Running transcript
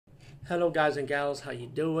Hello guys and gals, how you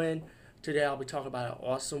doing? Today I'll be talking about an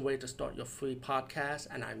awesome way to start your free podcast,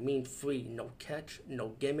 and I mean free, no catch, no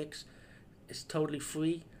gimmicks. It's totally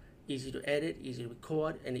free, easy to edit, easy to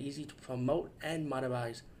record, and easy to promote and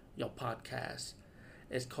monetize your podcast.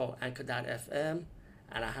 It's called Anchor.fm,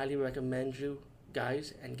 and I highly recommend you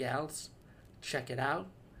guys and gals check it out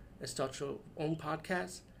and start your own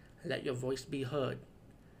podcast and let your voice be heard.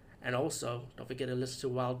 And also, don't forget to listen to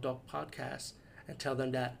Wild Dog Podcast and tell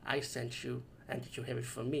them that I sent you and that you hear it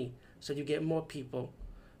from me. So you get more people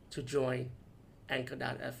to join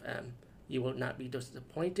Anchor.fm. You will not be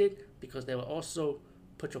disappointed because they will also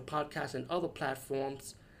put your podcast in other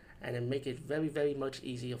platforms and then make it very, very much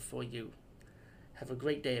easier for you. Have a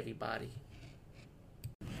great day, everybody.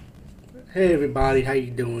 Hey, everybody. How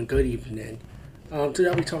you doing? Good evening. Today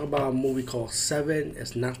I'll be talking about a movie called Seven.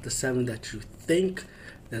 It's not the Seven that you think.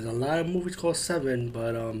 There's a lot of movies called Seven,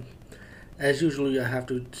 but as usual, I have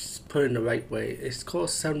to put it in the right way. It's called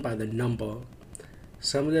Seven by the number.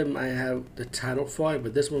 Some of them I have the title for it,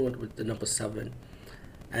 but this one with the number 7.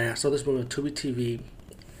 And I saw this movie on Tubi TV,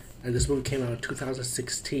 and this movie came out in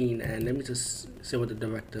 2016. And let me just say what the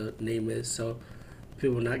director name is, so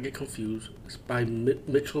people will not get confused. It's by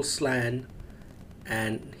Mitchell Slan,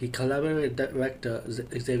 and he collaborated with director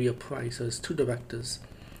Xavier Price. So it's 2 directors,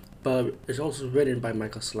 but it's also written by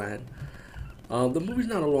Michael Slan. The movie's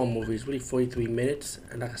not a long movie. It's really 43 minutes.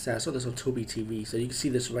 And like I said, I saw this on Tubi TV, so you can see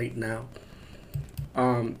this right now.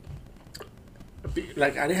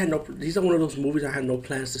 Like, I didn't have no... These are one of those movies I had no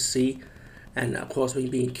plans to see. And, of course, me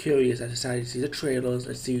being curious, I decided to see the trailers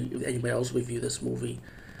and see if anybody else review this movie.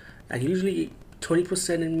 And usually,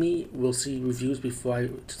 20% in me will see reviews before I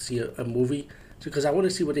see a movie, because I want to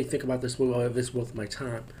see what they think about this movie or if it's worth my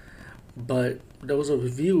time. But there was a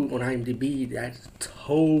review on IMDb that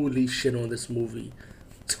totally shit on this movie.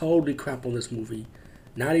 Totally crap on this movie.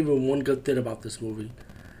 Not even one good thing about this movie.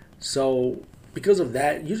 So, because of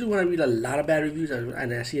that, usually when I read a lot of bad reviews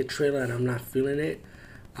and I see a trailer and I'm not feeling it,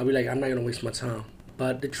 I'll be like, I'm not going to waste my time.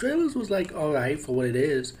 But the trailers was like, alright for what it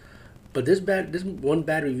is. But this one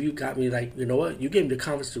bad review got me like, you know what? You gave me the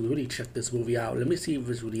confidence to really check this movie out. Let me see if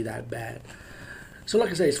it's really that bad. So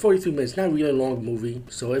like I said, it's 43 minutes, not really a long movie.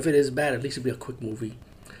 So if it is bad, at least it'll be a quick movie.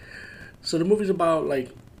 So the movie's about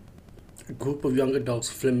like a group of young adults,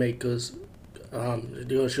 filmmakers. They're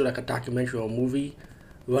gonna shoot like a documentary or a movie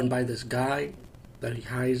run by this guy that he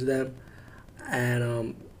hires them.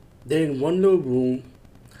 And they're in one little room.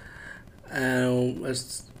 And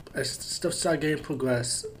as stuff starts getting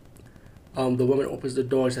progress, the woman opens the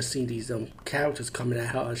door and has seen these characters coming at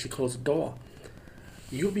her, and she closes the door.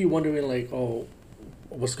 You'll be wondering like, oh,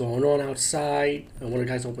 what's going on outside? And one of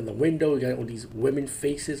the guys opened the window. You got all these women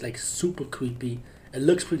faces, like super creepy. It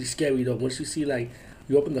looks pretty scary though. Once you see like,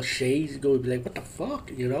 you open the shades, you go and be like, what the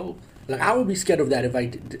fuck, you know? Like, I would be scared of that if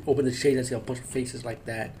I open the shades and see a bunch of faces like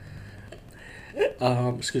that.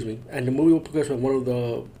 Excuse me. And the movie will progress with one of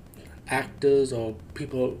the actors or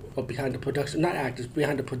people behind the production, not actors,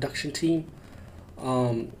 behind the production team,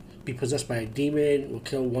 be possessed by a demon, will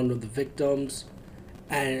kill one of the victims,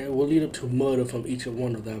 and it will lead up to murder from each of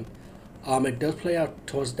one of them. It does play out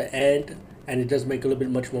towards the end, and it does make a little bit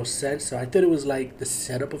much more sense. So I thought it was like the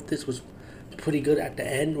setup of this was pretty good at the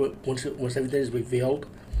end once everything is revealed.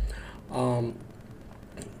 I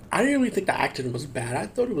didn't really think the acting was bad. I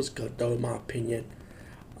thought it was good though, in my opinion.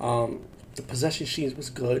 The possession scenes was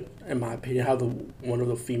good, in my opinion. How one of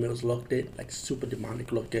the females looked it, like super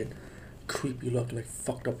demonic looking, creepy looking, like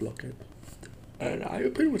fucked up looking, and I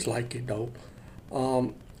pretty much like it though.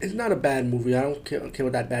 It's not a bad movie. I don't care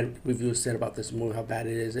what that bad reviewer said about this movie, how bad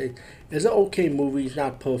it is. It's an okay movie. It's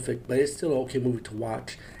not perfect, but it's still an okay movie to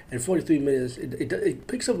watch. And 43 minutes, it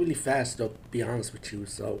picks up really fast, to be honest with you.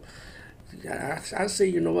 So I say,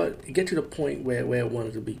 you know what, it gets to the point where it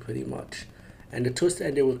wanted to be pretty much. And the twist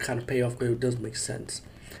ending will kind of pay off, but it does make sense.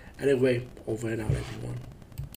 Anyway, over and out, everyone.